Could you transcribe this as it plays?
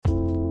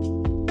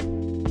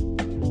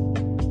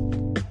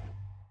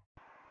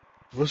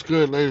What's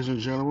good, ladies and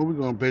gentlemen?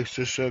 We're gonna base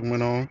this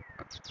segment on.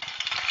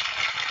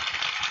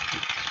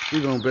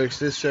 We're gonna base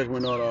this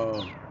segment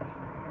on.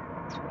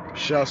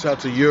 Shouts out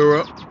to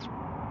Europe,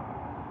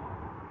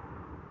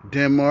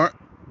 Denmark.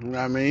 You know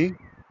what I mean?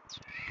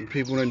 The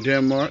people in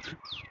Denmark.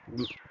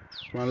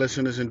 My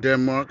listeners in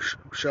Denmark.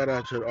 Shout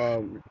out to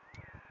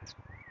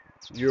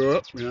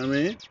Europe. You know what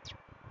I mean?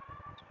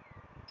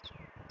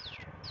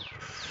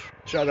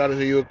 Shout out to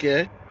the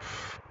UK.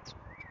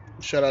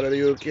 Shout out to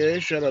the UK.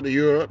 Shout out to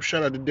Europe.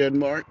 Shout out to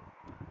Denmark.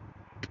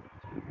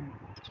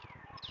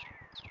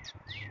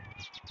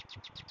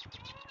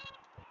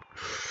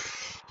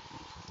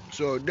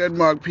 So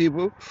Denmark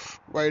people,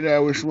 right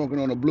now we're smoking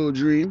on a Blue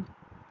Dream.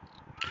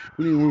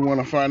 We want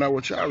to find out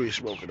what y'all be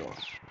smoking on.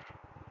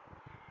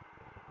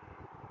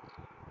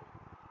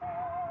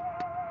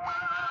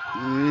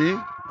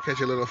 Catch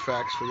a little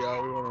facts for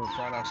y'all. We want to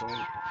find out some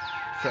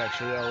facts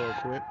for y'all real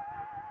quick.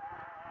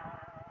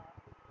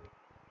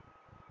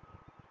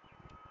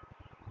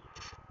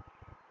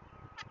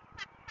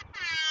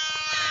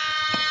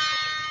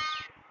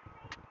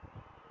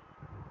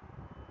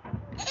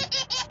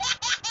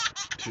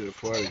 Shit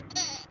funny.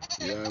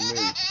 You know what I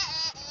mean?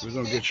 We're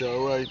gonna get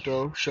y'all right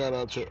though. Shout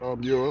out to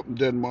Europe,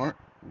 Denmark.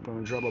 I'm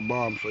gonna drop a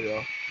bomb for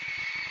y'all.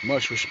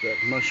 Much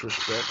respect, much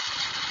respect.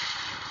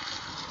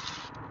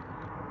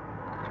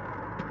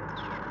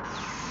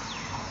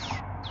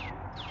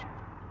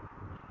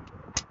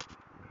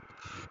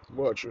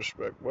 Much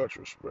respect, much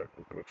respect.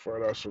 We're gonna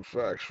find out some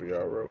facts for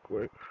y'all real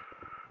quick.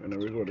 And then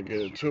we're gonna get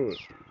into it.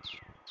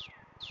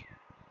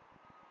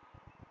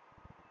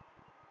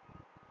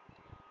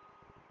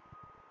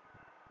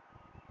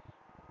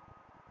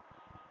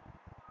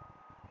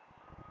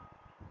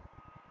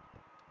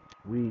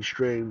 Weed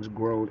strains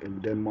grown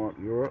in Denmark,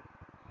 Europe.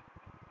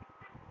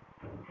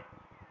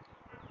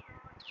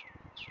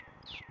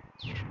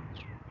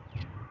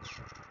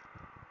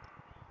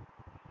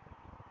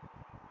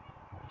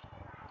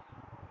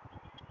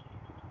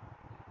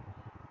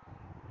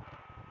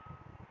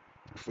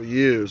 For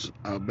years,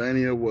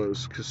 Albania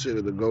was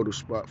considered the go-to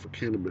spot for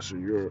cannabis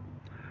in Europe,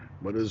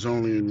 but it's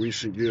only in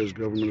recent years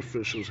government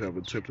officials have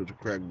attempted to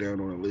crack down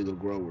on illegal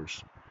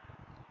growers.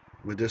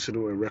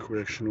 Medicinal and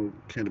recreational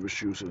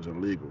cannabis use is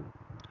illegal,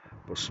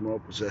 but small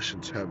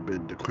possessions have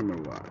been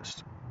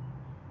decriminalized.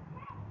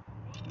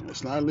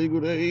 It's not legal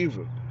there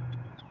either.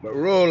 But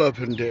roll up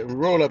in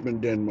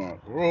Denmark,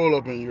 roll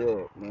up in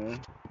Europe,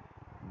 man.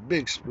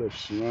 Big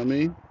spliffs, you know what I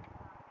mean?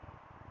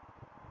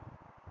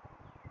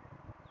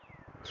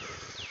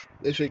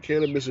 They say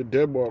cannabis in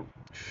Denmark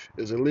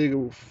is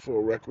illegal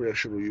for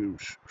recreational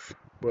use,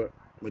 but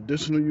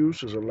medicinal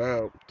use is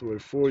allowed through a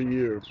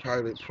 4-year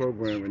pilot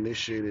program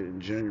initiated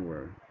in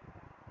January.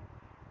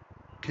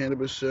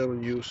 Cannabis sale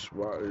and use,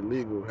 while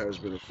illegal, has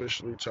been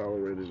officially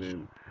tolerated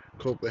in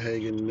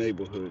Copenhagen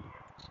neighborhood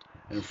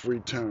and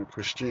Freetown,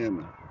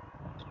 Christiania.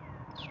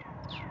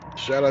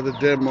 Shout out to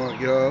Denmark,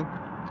 y'all.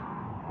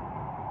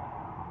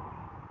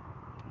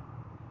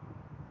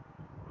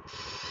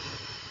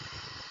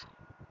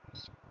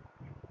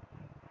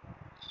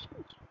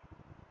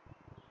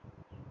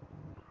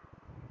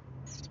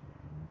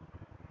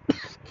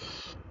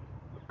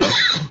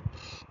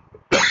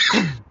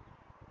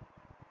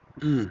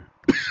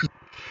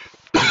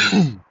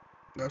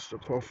 That's the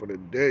cough of the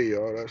day,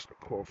 y'all. That's the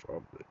cough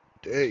of the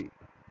day.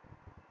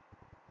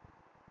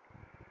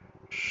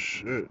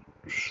 Shit.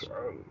 Shout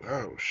it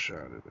out.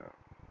 Shout it out.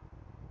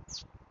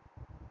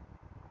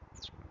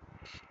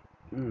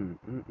 Mm,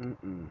 mm, mm,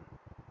 mm.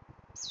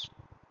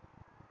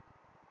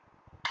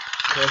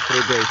 Cough of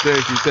the day.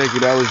 Thank you, thank you.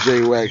 That was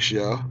Jay Wax,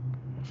 y'all.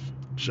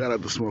 Shout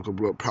out to Smoker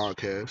Blood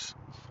Podcast.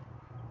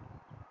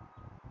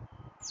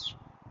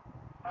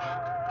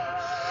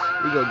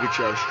 We're gonna get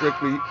y'all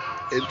strictly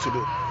into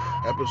the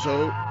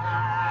episode.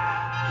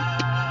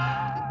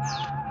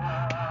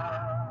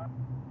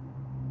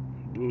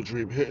 Blue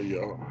Dream hitting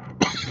y'all.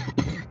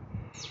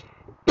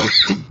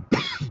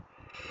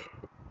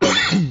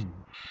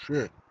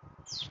 Shit.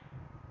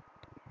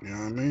 You know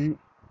what I mean?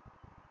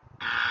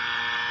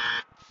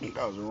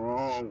 That was the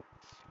wrong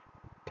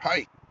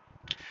pipe.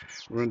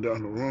 Run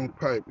down the wrong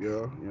pipe,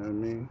 y'all. You know what I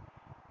mean?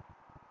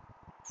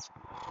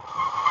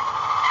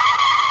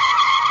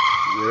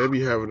 Yeah, they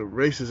be having the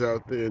races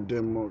out there in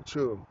Denmark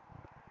too.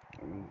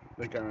 I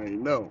think I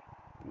ain't know.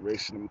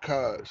 Racing them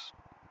cars.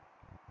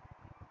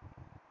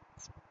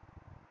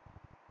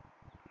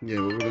 Yeah,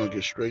 but we're gonna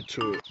get straight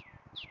to it.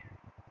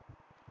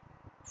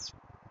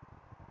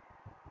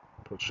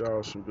 Put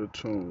y'all some good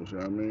tunes, you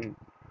know what I mean?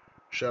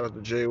 Shout out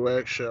to J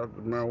Wax, shout out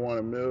to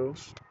Marijuana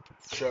Mills,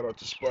 shout out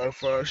to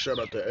Spotify, shout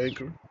out to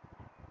Anchor.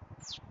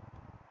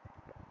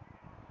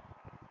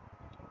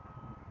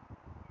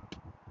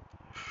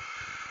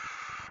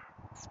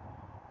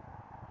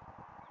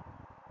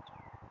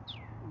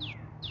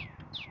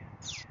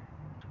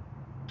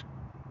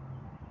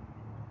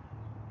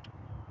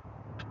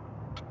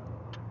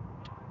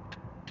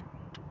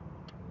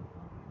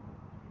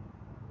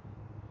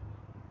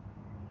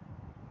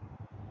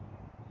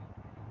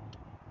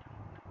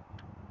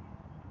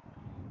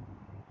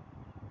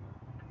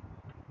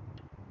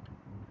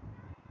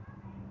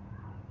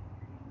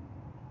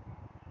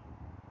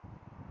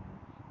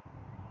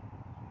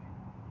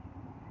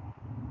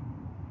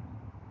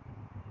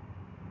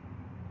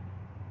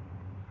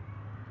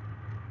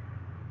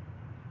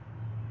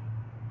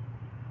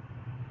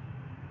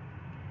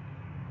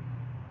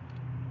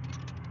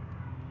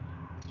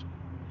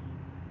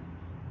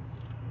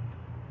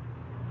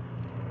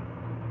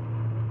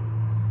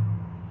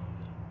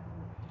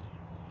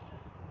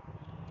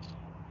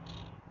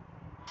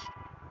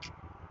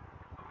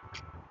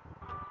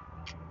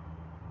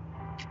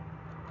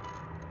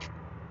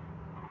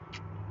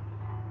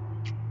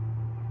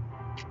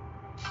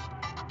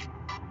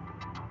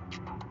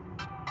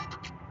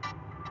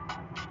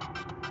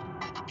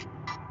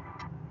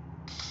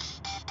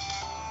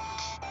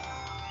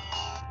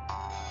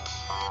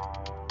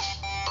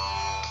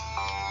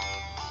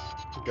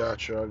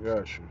 Gotcha, I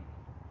got you.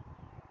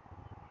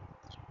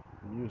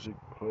 Music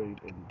played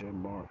in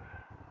Denmark,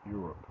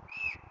 Europe.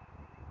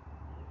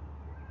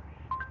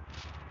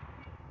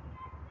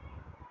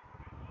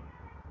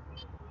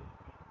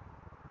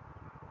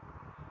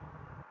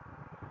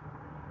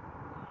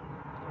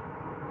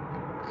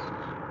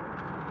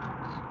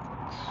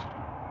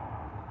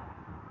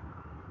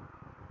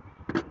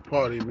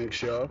 Party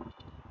mix, y'all.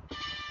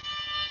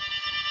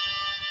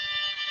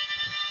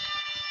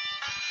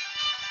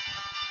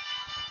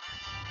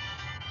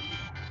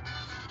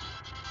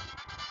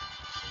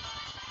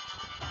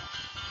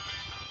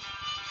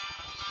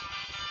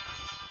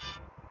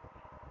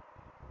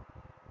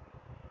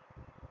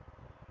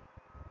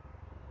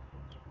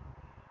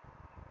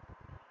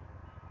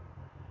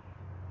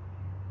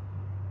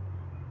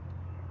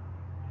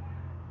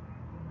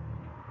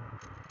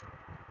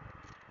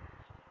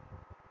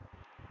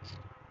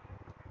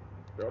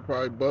 Y'all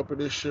probably bumping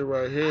this shit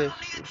right here.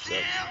 What's up?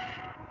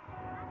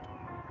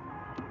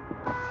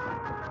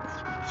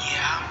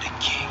 Yeah, I'm the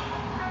king.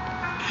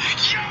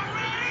 You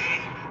ready?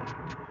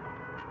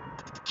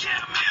 Yeah,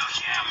 man.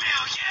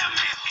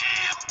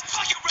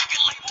 Fuck your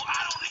record label, I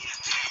don't need a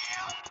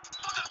deal.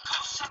 Fuck a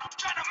ghost, I'm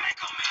trying to make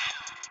a man.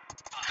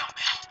 Fuck a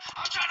man,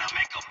 I'm trying to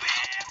make a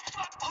band.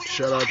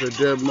 Shout out to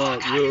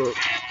Denmark, Europe.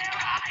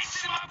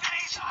 Ice in my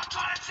veins, I'm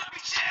trying to tell me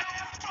chill.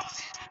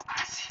 Frozen,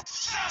 icy,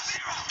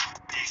 Sub-Zero.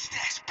 Big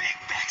stacks, big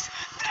backs,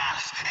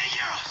 dollars and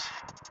euros.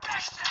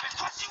 Backstabbing,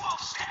 plus you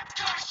won't snap,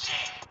 gun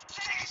shit.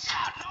 Take a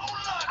shot, no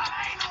luck.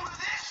 I ain't new to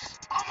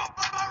this. I'ma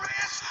burn my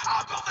wrist,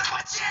 I'll go with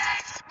my check.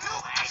 New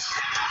age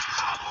center,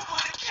 I'll move for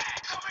the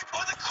cat. Coming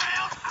for the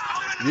crown, I'm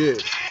the new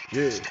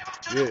king. Step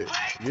up to the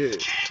plate,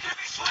 king to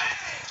be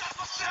sweat. Just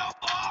myself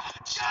off,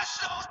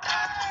 just so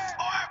that.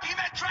 RP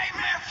man, Dre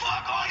man,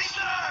 fuck all these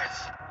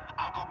nerds.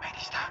 I'm gonna make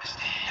these diamonds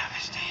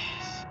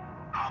dance.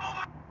 I'm on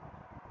my...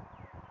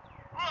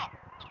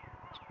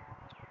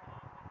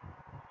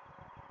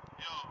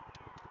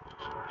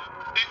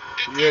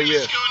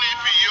 Yeah.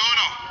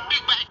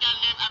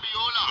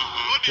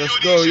 Let's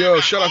go, yo.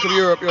 Shout out to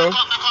Europe, yo.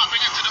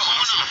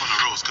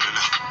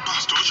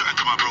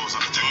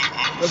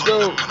 Let's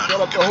go.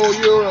 Shout out to whole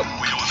Europe.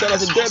 Shout out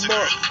to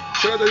Denmark.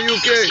 Shout out to the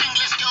UK.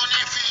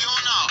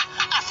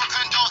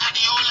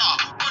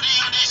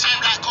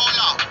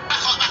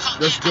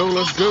 Let's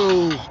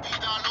go.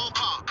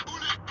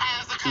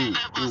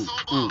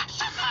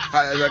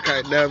 High as I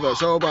can't never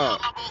sober.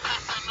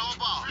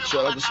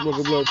 Shout out to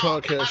Smoke Blood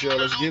Podcast, y'all.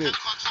 Let's get it.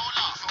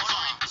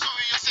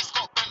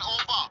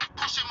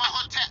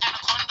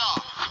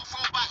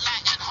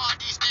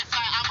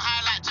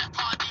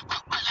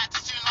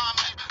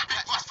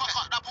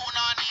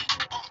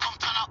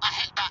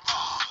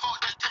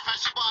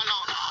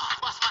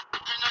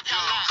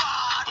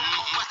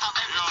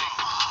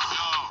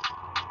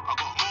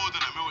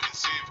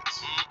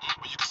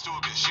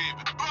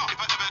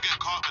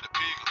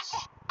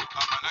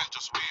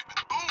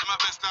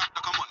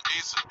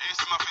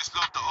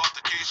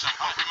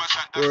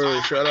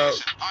 Word, shout out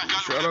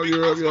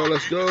Europe, y'all.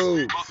 Let's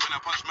go.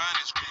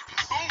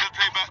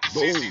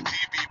 Boom.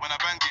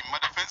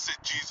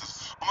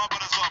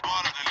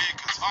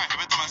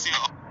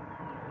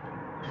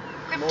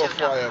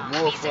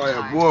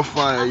 More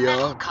fire,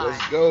 y'all.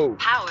 Let's go.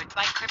 Powered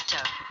by crypto.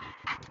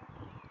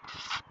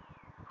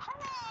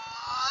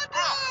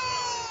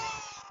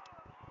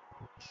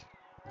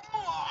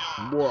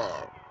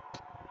 Wow.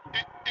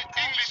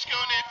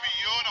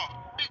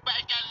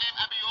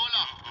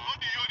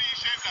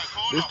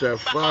 This that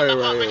fire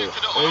right here.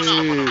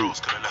 Hey.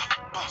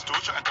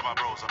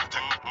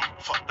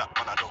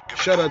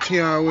 Shout out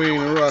Tion Wayne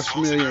and Ross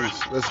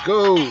Millions. Let's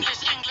go.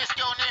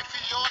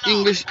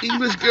 English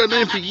girl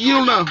named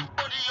Fiona.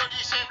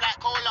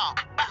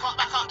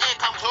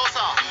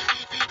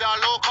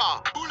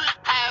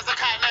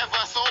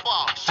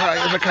 High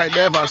as a kite,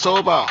 never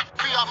sober.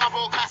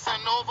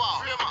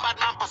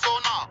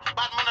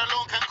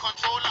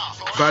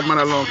 Bad man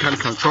alone can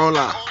control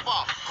her.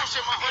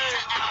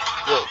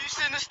 You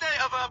seen the state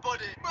of her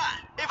body?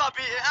 If I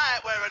beat it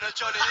out wearing a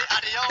Johnny,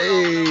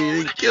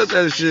 hey, they killed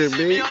that shit,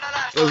 man.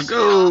 Let's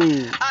go.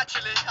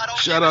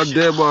 Shout out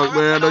Denmark,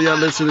 man. I know y'all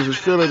listeners is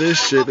feeling this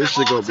shit. This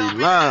shit gonna be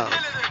live.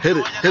 Hit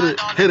it.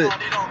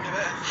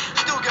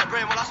 Still get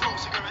brain when I smoke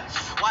cigarettes.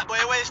 White boy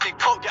wasting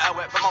coke get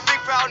wet, but my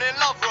big brown in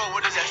love roll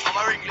with a zest. I'm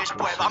a English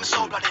boy, but I'm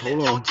so bloody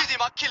lit. Yo, dizzy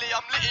my killie,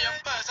 I'm litty and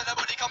first, and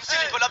everybody come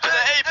silly. Pull up to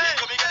the AP,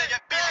 cause we gonna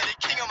get busy.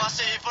 The king of my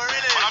city for real.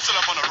 When I'm still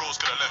up on the roads,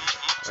 could have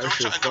left. That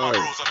shit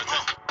fire.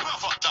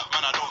 Fuck that,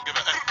 man, I don't give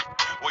a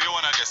F. What you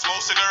wanna get,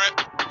 smoke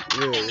cigarette?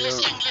 Yeah.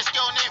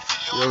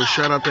 Yo,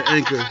 shout out to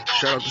Anchor.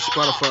 Shout out to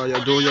Spotify.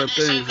 Y'all doing your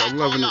things. I'm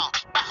loving it.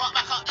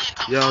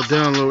 Y'all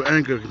download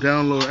Anchor,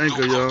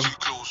 y'all.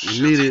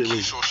 Immediately.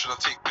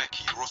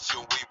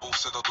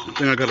 I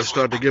think I gotta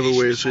start the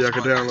giveaway so y'all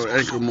can download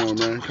Anchor more,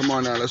 man. Come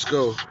on now, let's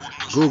go.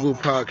 Google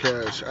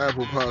Podcasts,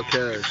 Apple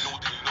Podcasts,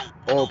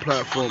 all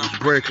platforms,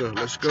 Breaker.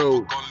 Let's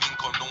go.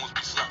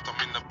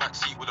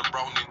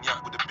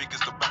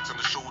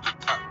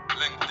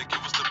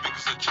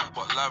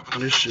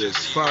 This shit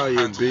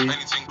fire, B.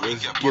 Let's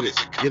get it.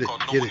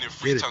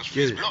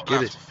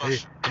 Hey,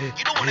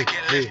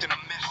 hey.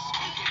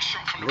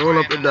 Roll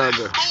up the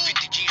dagger.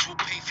 50 G's will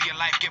pay for your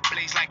life, get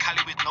blazed like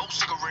Cali with no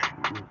cigarette.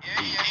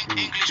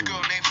 English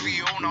girl named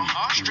Fiona,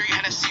 straight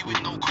Hennessy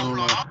with no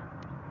cola.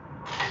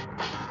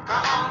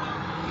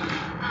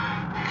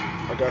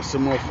 I got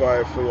some more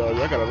fire for y'all.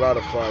 I got a lot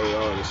of fire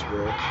artists,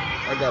 bro.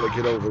 I gotta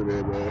get over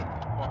there, man.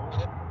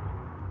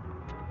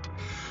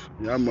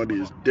 Y'all money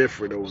is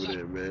different over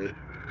there, man.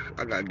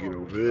 I gotta get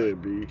over there,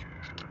 B.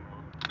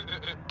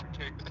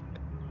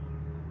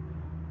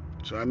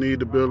 So I need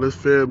to build this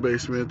fan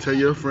base, man. Tell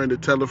your friend to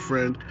tell a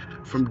friend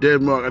from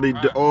Denmark. I need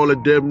all the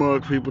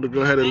Denmark people to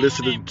go ahead and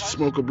listen to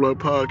Smoke a Blunt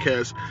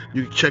podcast.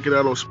 You can check it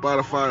out on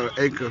Spotify or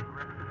Anchor.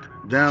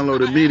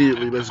 Download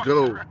immediately. Let's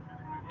go.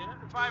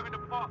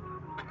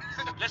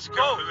 Let's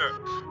go.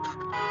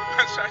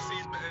 That's why I say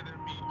he's better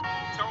than me.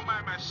 Tell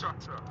my man, shut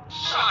up.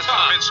 Shut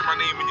up. Mention my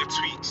name in your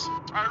tweets.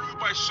 I rude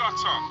by shut up.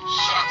 Shut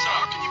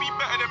up. How can you be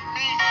better than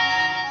me?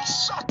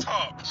 Shut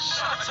up.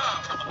 Shut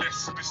up.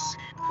 Let's see.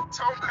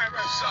 Tell my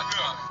man, shut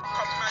up.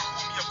 Come man,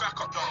 call me a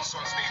backup dancer.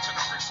 On stage in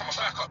the bricks, I'm a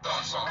backup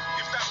dancer.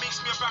 If that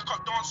makes me a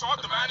backup dancer,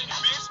 the man in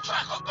your biz,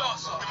 backup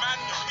dancer. The man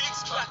in your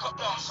pigs,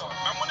 backup dancer.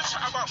 Man wanna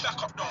chat about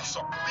backup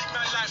dancer. Big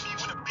man like me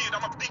with a beard,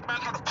 I'm a big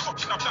man, how the fuck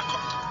can I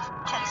backup?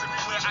 Comes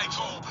everywhere I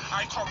go.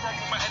 I can't run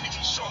with my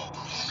enemy show.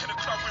 Walk in the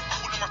club with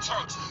all of my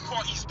tugs.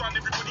 Party's done,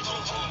 everybody go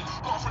home.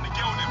 Apart from the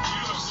girl, then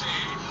you don't say.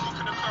 Walk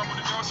in the club with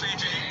the girl, say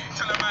hey.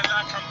 Tell a man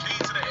like I'm paid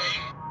to the A.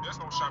 There's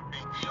no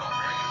champagne.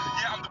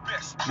 Yeah, I'm the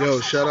best. Yo,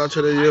 shout out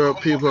to the Europe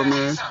people,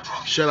 man.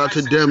 Shout out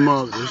to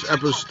Denmark.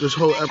 This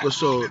whole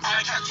episode,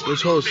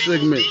 this whole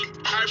segment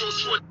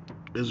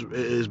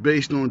is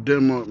based on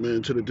Denmark,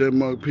 man. To the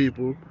Denmark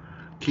people,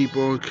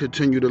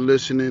 continue to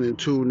listen in and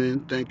tune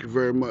in. Thank you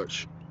very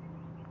much.